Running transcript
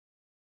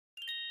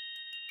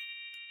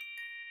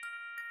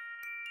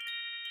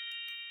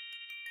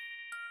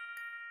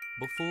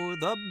Before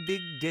the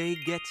big day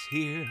gets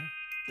here,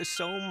 there's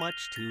so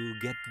much to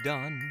get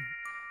done.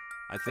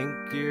 I think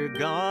you're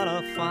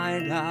gonna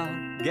find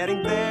out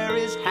getting there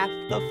is half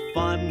the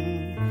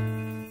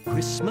fun.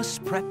 Christmas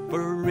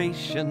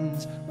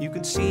preparations, you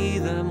can see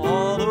them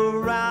all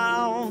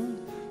around.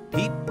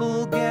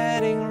 People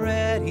getting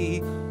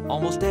ready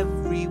almost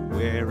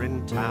everywhere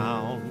in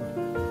town.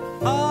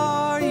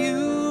 Are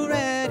you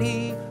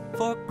ready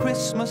for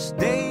Christmas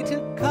Day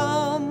to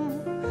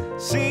come?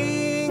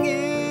 Sing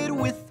it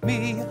with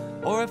me,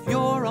 or if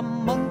you're a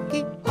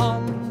monkey,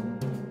 hum.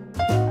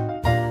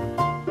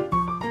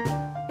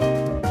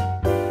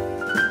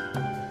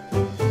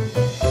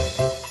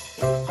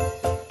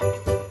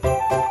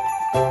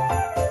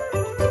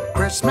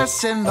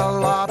 Christmas in the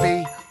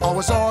lobby,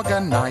 always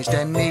organized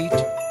and neat.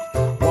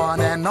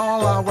 One and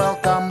all are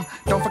welcome,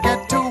 don't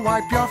forget to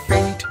wipe your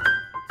feet.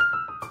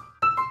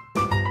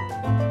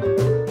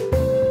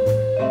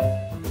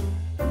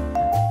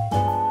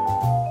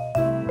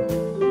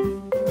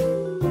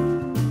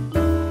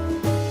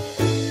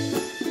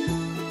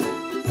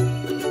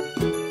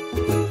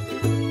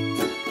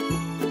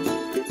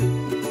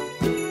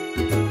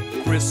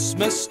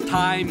 Christmas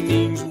time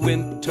means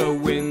winter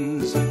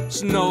winds,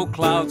 snow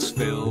clouds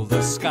fill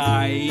the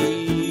sky.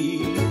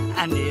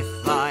 And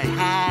if I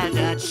had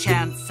a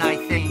chance, I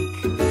think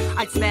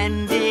I'd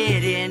spend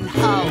it in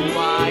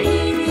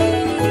Hawaii.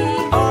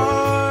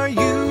 Are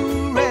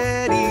you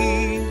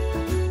ready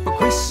for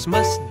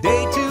Christmas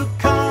Day to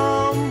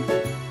come?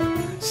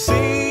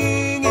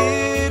 Sing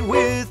it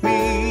with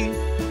me,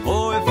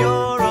 or if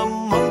you're a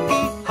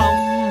monkey,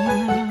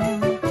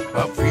 hum.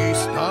 A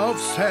feast of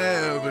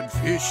 7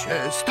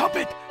 fishes. Stop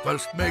it!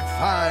 First make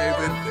 5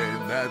 and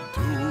then add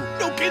 2.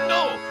 No, kid,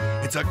 no!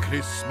 It's a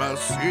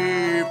Christmas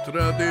Eve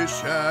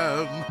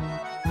tradition.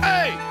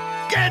 Hey!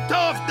 Get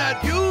off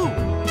that,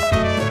 you!